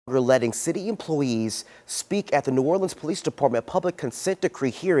letting city employees speak at the New Orleans Police Department public consent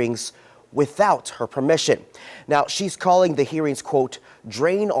decree hearings without her permission. Now, she's calling the hearings, quote,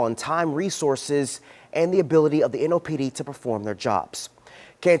 drain on time, resources, and the ability of the NOPD to perform their jobs.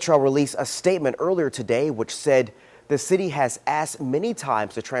 Cantrell released a statement earlier today which said the city has asked many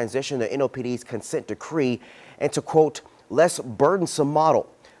times to transition the NOPD's consent decree into, quote, less burdensome model.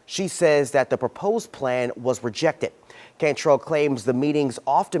 She says that the proposed plan was rejected. Cantrell claims the meetings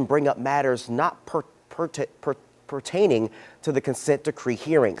often bring up matters not pertaining to the consent decree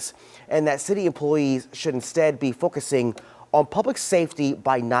hearings, and that city employees should instead be focusing on public safety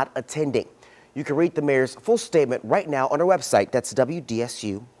by not attending. You can read the mayor's full statement right now on our website. That's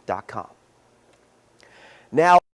WDSU.com. Now,